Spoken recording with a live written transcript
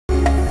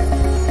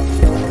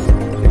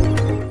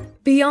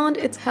Beyond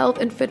its health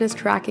and fitness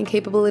tracking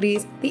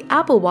capabilities, the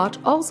Apple Watch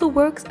also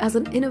works as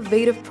an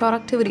innovative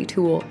productivity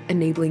tool,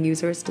 enabling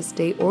users to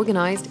stay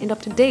organized and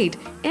up to date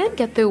and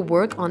get their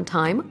work on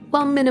time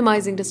while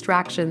minimizing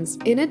distractions.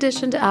 In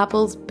addition to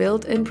Apple's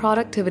built-in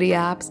productivity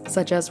apps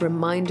such as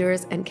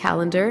Reminders and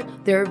Calendar,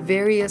 there are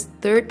various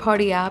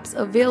third-party apps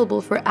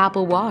available for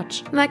Apple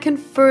Watch that can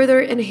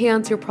further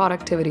enhance your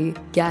productivity.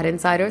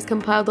 GadInsider has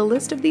compiled a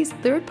list of these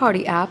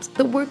third-party apps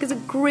that work as a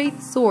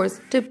great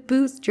source to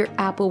boost your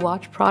Apple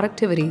Watch productivity.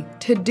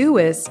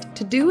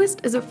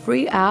 Todoist is a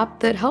free app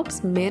that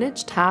helps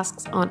manage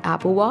tasks on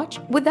Apple Watch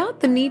without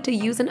the need to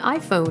use an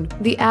iPhone.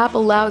 The app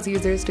allows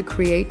users to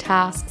create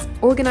tasks,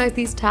 organize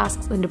these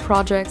tasks into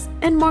projects,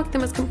 and mark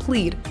them as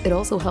complete. It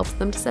also helps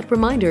them to set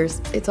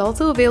reminders. It's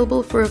also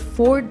available for a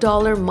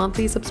 $4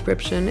 monthly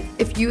subscription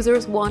if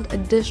users want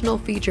additional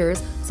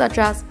features such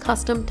as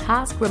custom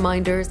task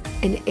reminders,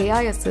 an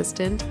AI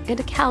assistant, and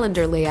a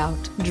calendar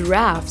layout.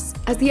 Drafts.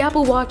 As the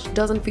Apple Watch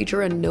doesn't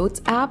feature a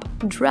Notes app,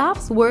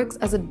 Drafts works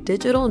as a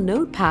digital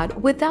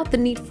notepad without the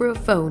need for a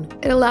phone.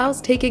 It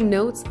allows taking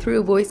notes through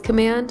a voice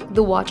command,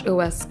 the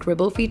watchOS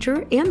Scribble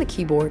feature, and the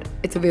keyboard.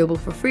 It's available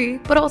for free,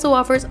 but also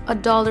offers a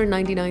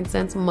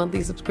 $1.99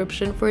 monthly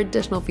subscription for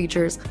additional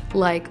features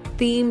like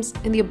themes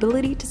and the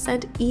ability to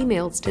send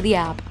emails to the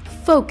app.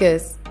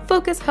 Focus.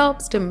 Focus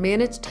helps to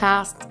manage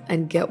tasks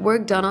and get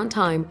work done on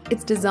time.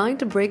 It's designed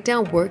to break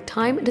down work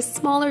time into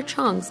smaller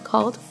chunks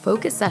called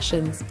focus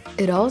sessions.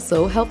 It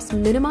also helps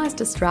minimize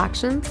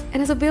distractions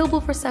and is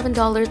available for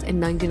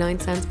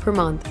 $7.99 per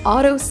month.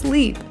 Auto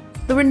Sleep.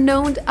 The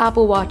renowned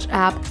Apple Watch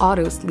app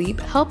Auto Sleep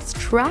helps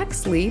track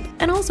sleep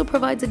and also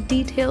provides a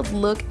detailed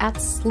look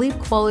at sleep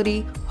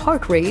quality,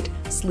 heart rate,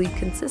 sleep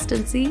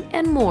consistency,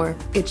 and more.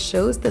 It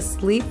shows the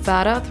sleep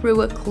data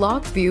through a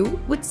clock view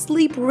with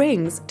sleep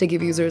rings to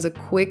give users a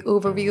quick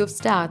overview of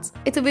stats.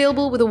 It's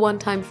available with a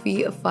one-time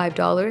fee of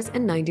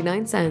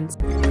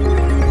 $5.99.